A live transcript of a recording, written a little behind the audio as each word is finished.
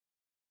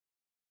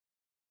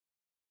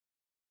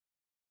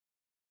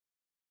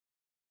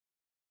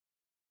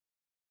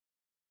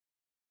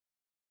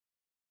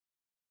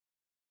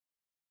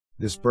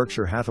This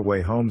Berkshire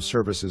Hathaway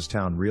HomeServices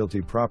Towne Realty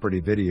property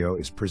video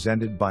is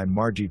presented by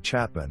Margie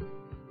Chapman.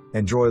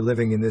 Enjoy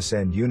living in this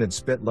end unit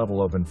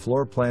spit-level open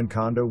floor plan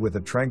condo with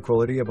the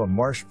tranquility of a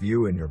marsh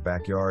view in your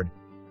backyard.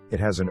 It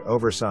has an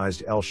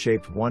oversized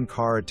L-shaped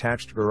one-car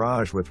attached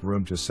garage with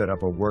room to set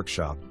up a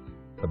workshop.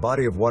 The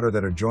body of water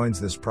that adjoins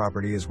this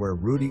property is where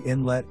Rudy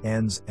Inlet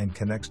ends and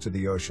connects to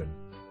the ocean.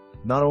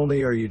 Not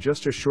only are you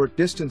just a short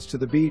distance to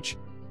the beach,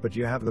 but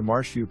you have the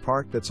Marshview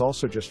Park that's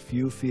also just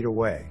few feet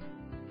away.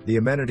 The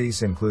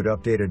amenities include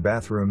updated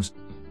bathrooms,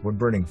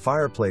 wood-burning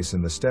fireplace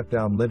in the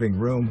step-down living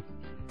room,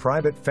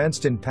 private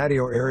fenced-in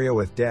patio area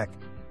with deck,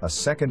 a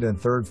second and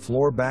third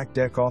floor back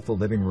deck off the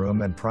living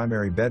room and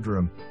primary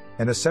bedroom,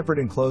 and a separate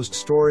enclosed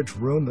storage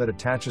room that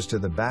attaches to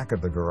the back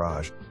of the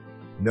garage.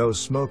 No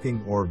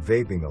smoking or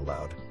vaping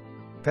allowed.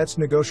 Pets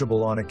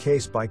negotiable on a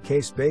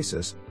case-by-case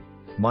basis.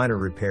 Minor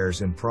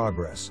repairs in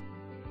progress.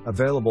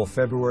 Available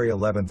February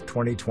 11,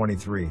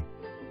 2023.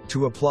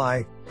 To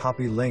apply,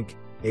 copy link,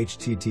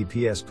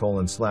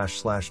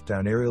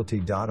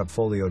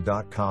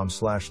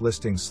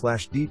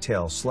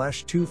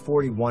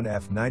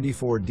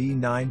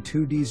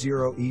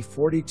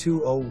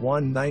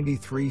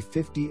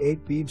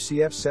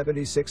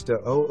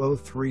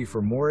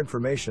 for more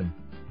information.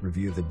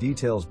 Review the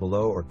details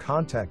below or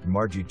contact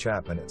Margie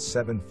Chapman at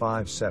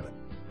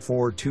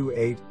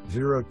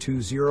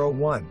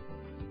 757-428-0201.